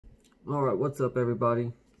Alright, what's up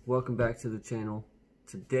everybody? Welcome back to the channel.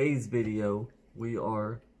 Today's video, we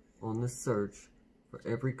are on the search for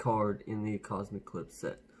every card in the Cosmic Eclipse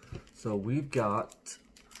set. So we've got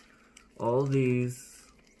all these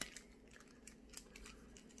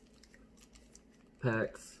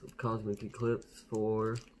packs of Cosmic Eclipse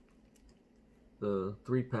for the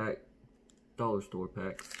 3-pack dollar store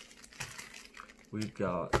packs. We've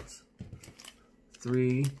got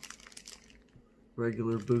 3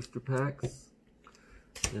 regular booster packs,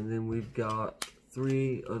 and then we've got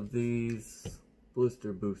 3 of these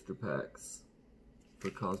blister booster packs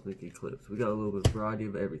for Cosmic Eclipse. We got a little bit of variety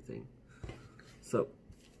of everything. So,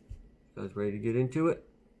 you guys ready to get into it?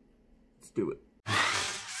 Let's do it.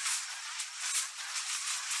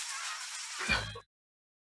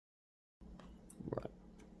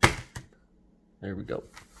 Right. There we go.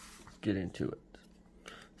 Let's get into it.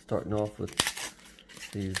 Starting off with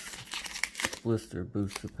these blister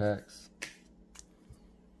booster packs.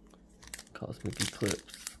 Cosmic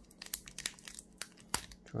Eclipse.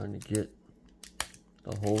 Trying to get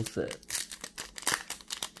the whole set.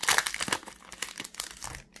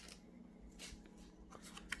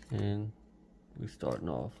 And we're starting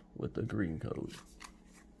off with the green code.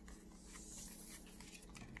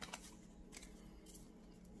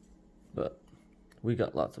 But we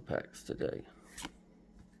got lots of packs today.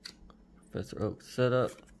 Professor Oak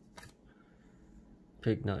setup.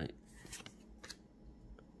 Pig Knight,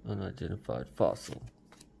 Unidentified Fossil,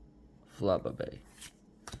 Flababe,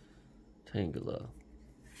 Tangela,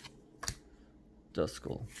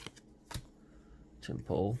 Duskull,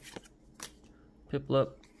 Timpole,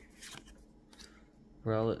 Piplup,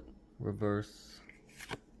 Rowlet, Reverse,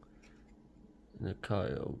 and a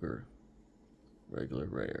Kyogre, regular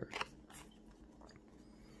rare.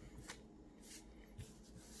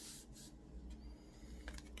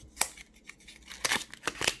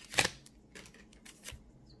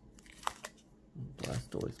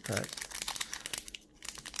 Blastoise pack.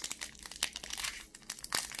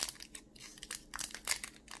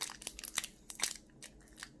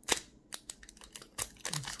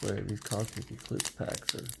 I swear these Cosmic Eclipse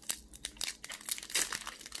packs are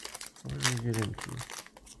hard to get into.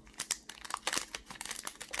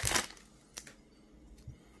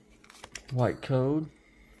 White code.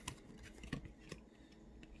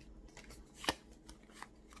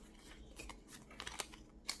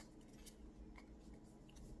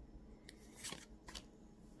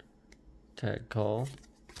 Tag Call,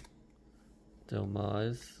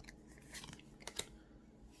 Delmise,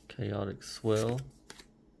 Chaotic Swell,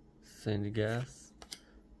 Sandigas,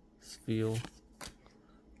 Spheal,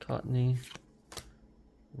 Cottony,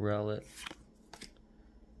 Rowlet,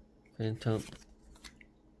 Phantom,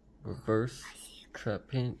 Reverse,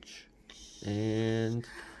 Trapinch, and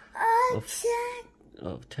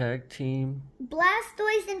of Tag Team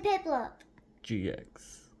Blastoise and Piplup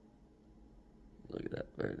GX. Look at that,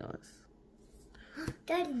 very nice.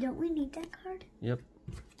 Daddy, don't we need that card? Yep.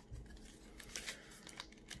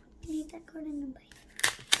 We need that card in the bite.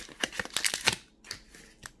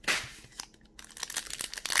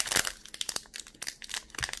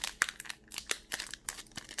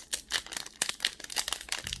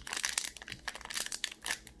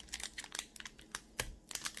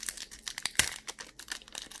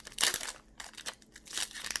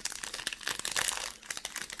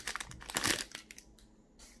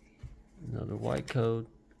 Another white code.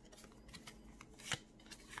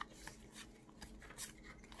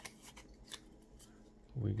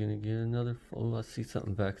 We're gonna get another. Oh, I see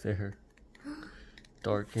something back there.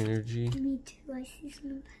 Dark Energy. Me too. I see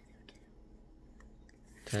something back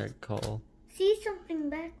there too. Tag Call. See something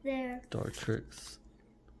back there. Dartrix.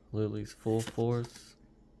 Lily's Full Force.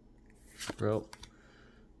 Sprout.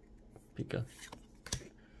 Pika.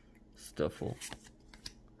 Stuffle.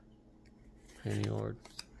 Panyard.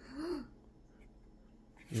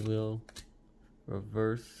 Elio,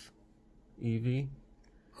 Reverse, Eevee.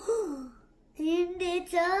 And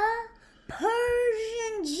it's a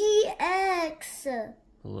Persian GX.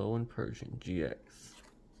 Hello and Persian GX.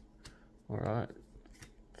 Alright.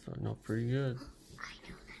 Starting off pretty good. I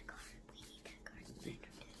know that card. We need that card.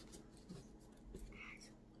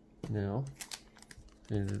 Now,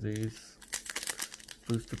 into these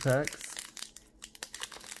booster packs.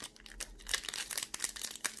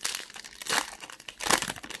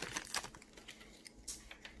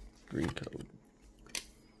 Green code.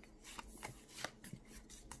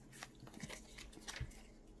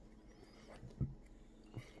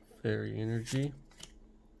 Fairy Energy.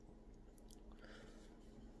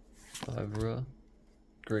 Vibra.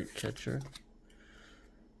 Great Catcher.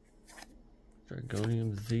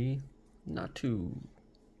 Dragonium Z. Natu.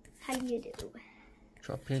 How do you do?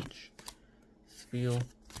 Drop pinch. Spiel.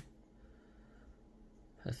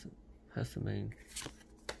 Hessamane.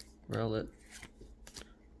 Rowlet.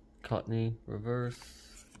 Cottony. Reverse.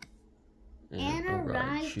 And a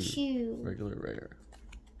Raichu. Regular rare.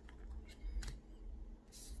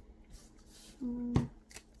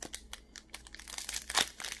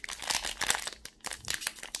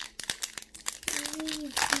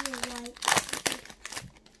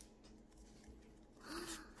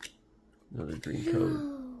 Another green code.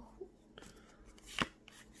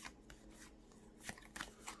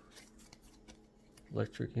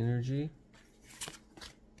 Electric Energy.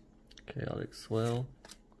 Chaotic Swell.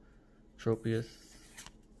 Tropius.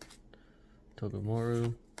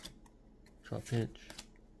 Togamaru. Drop Pinch.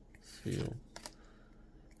 Seal.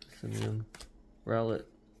 Simium. Rowlet.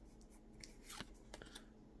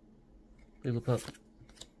 Lillipup.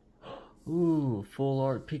 Ooh, full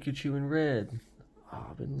art Pikachu in red. Oh,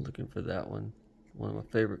 I've been looking for that one. One of my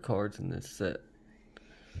favorite cards in this set.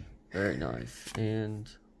 Very nice. And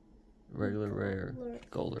regular rare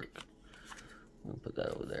Golurk. I'm gonna put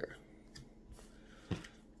that over there.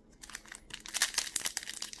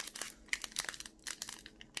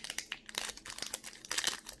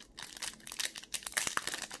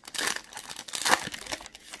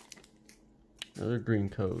 Another green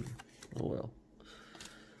code. Oh well.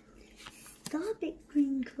 Stop it,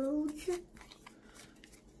 green codes.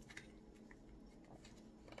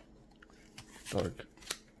 Dark.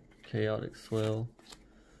 Chaotic Swell.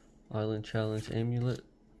 Island Challenge Amulet.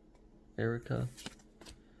 Erica.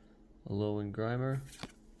 Alolan Grimer.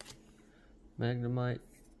 Magnemite.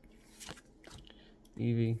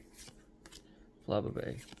 Eevee.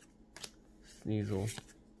 Flabébé. Sneasel.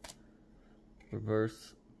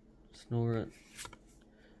 Reverse. Snorunt.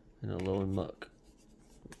 And Alolan Muck.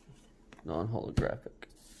 Non-holographic.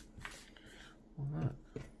 Alright.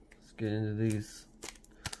 Let's get into these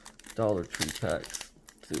Dollar Tree packs.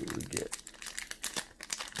 See what we get.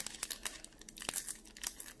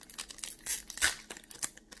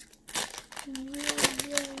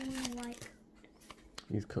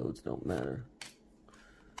 These codes don't matter.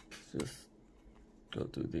 Let's just go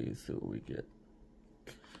through these, see what we get.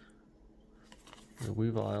 The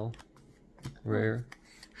Weavile. Rare.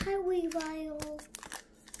 Hi, Weavile.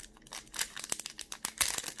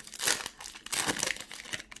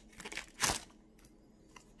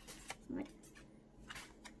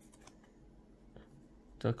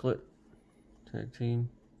 Ducklet. Tag team.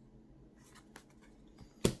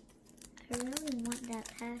 I really want that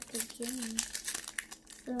pack again.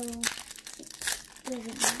 So, it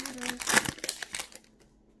doesn't matter.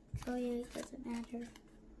 Oh yeah, it doesn't matter.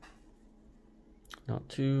 Not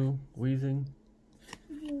too. Wheezing.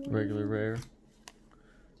 Regular rare.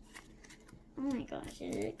 Oh my gosh,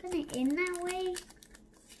 is it gonna end that way?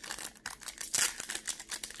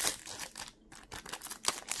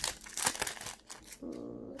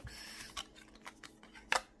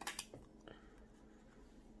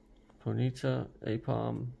 Ponyta,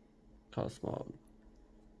 Apom, Cosmog.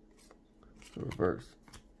 The reverse.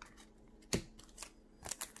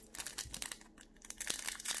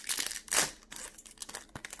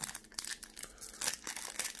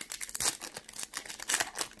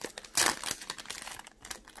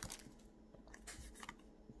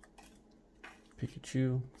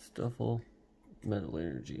 Pikachu, Stuffle, Metal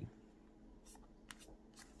Energy.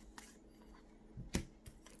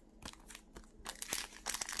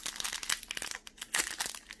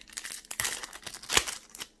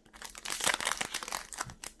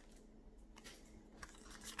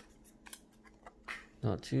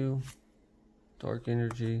 Not two. Dark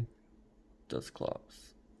Energy,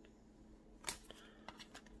 Dusclops.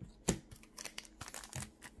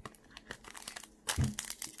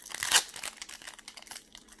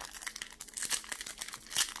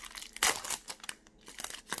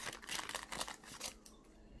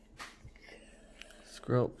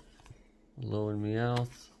 Skrelp, Alolan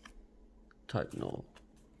Meowth, Type Null.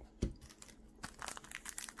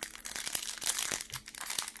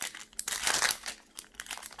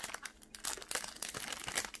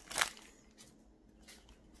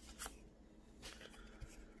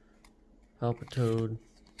 Palpitoad,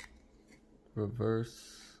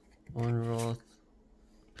 Reverse, Onroth,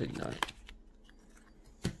 Pignite.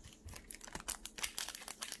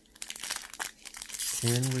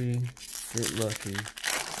 Can we get lucky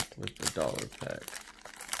with the dollar pack?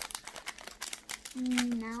 I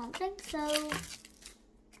don't think so.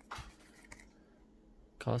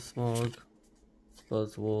 Cosmog,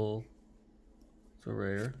 Buzzwole, it's a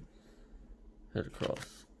rare. Head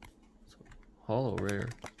across. Hollow rare.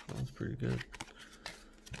 That was pretty good.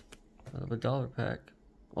 Out of a dollar pack.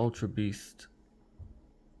 Ultra Beast.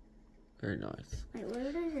 Very nice. Wait,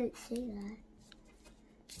 where does it say that?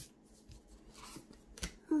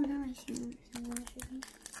 Oh, no, I see it.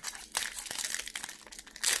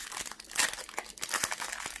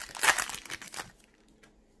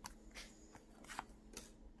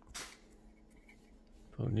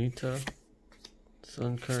 Bonita,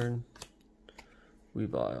 Sunkern,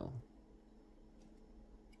 Weavile,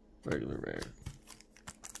 regular rare.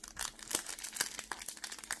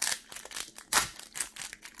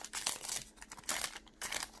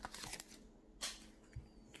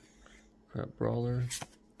 Crab Brawler,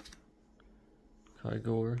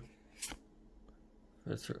 Kygor,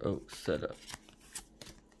 Professor Oak Setup,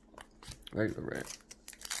 regular rare.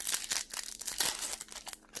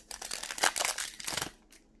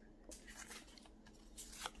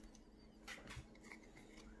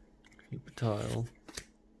 Tile,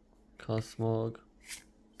 Cosmog,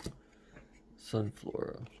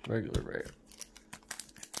 Sunflora, regular rare.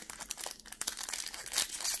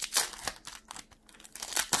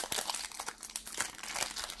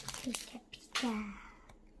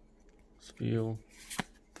 Spiel,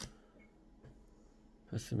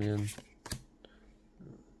 Pessimian,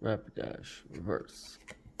 Rapidash, reverse.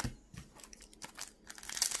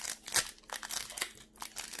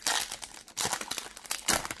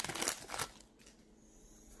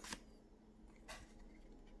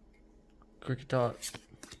 Cricketot,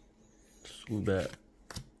 Swoobat,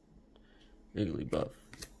 Igglybuff.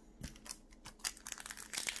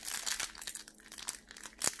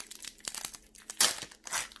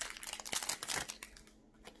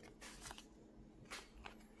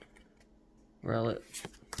 Rowlet,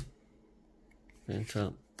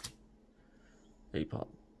 Phantom, Apop.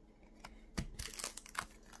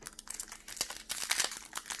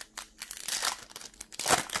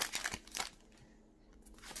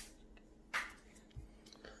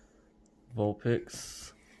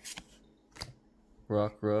 Vulpix,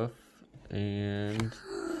 Rockruff, and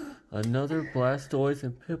another Blastoise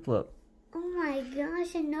and Piplup. Oh my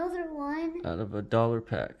gosh, another one? Out of a $1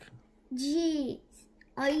 pack. Jeez,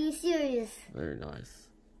 are you serious? Very nice.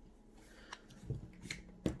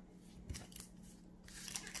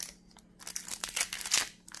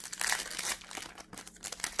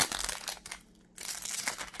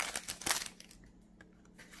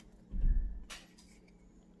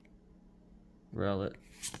 Rowlet,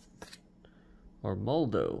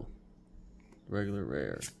 Armaldo, regular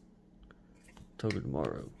rare,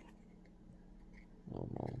 Togedemaru,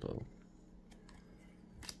 Armaldo.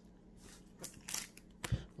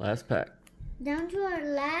 Last pack. Down to our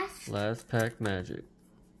last pack magic.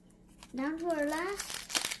 Down to our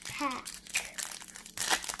last pack.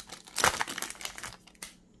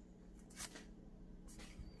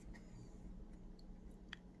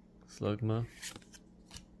 Slugma,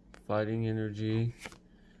 Fighting Energy,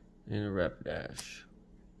 and a Rapidash.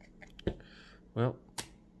 Well,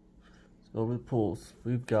 let's go over the pulls.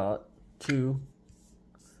 We've got 2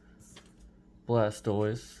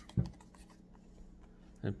 Blastoise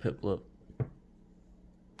and Piplup.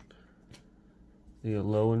 The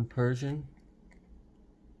Alolan Persian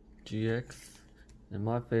GX, and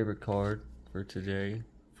my favorite card for today,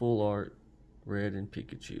 full art, Red and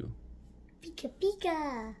Pikachu. Pika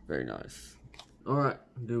Pika. Very nice. Alright,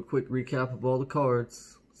 do a quick recap of all the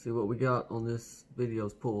cards. See what we got on this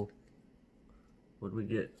video's pull. What did we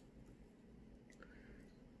get?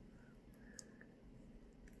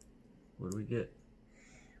 What did we get?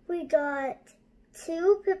 We got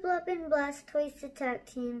 2 Piplup and Blastoise attack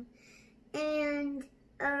team, and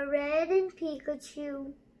a Red and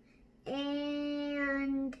Pikachu,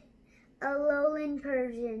 and a Alolan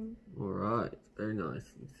Persian. Alright, very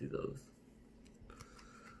nice. Let's see those.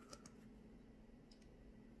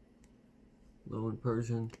 Alolan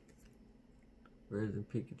Persian, Red and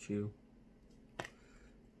Pikachu,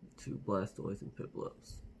 2 Blastoise and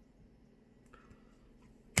Piplups.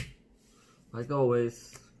 Like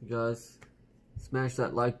always, you guys, smash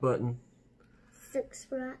that like button.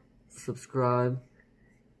 Subscribe.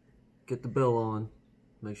 Get the bell on.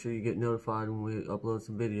 Make sure you get notified when we upload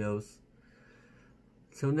some videos.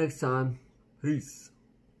 Till next time, peace.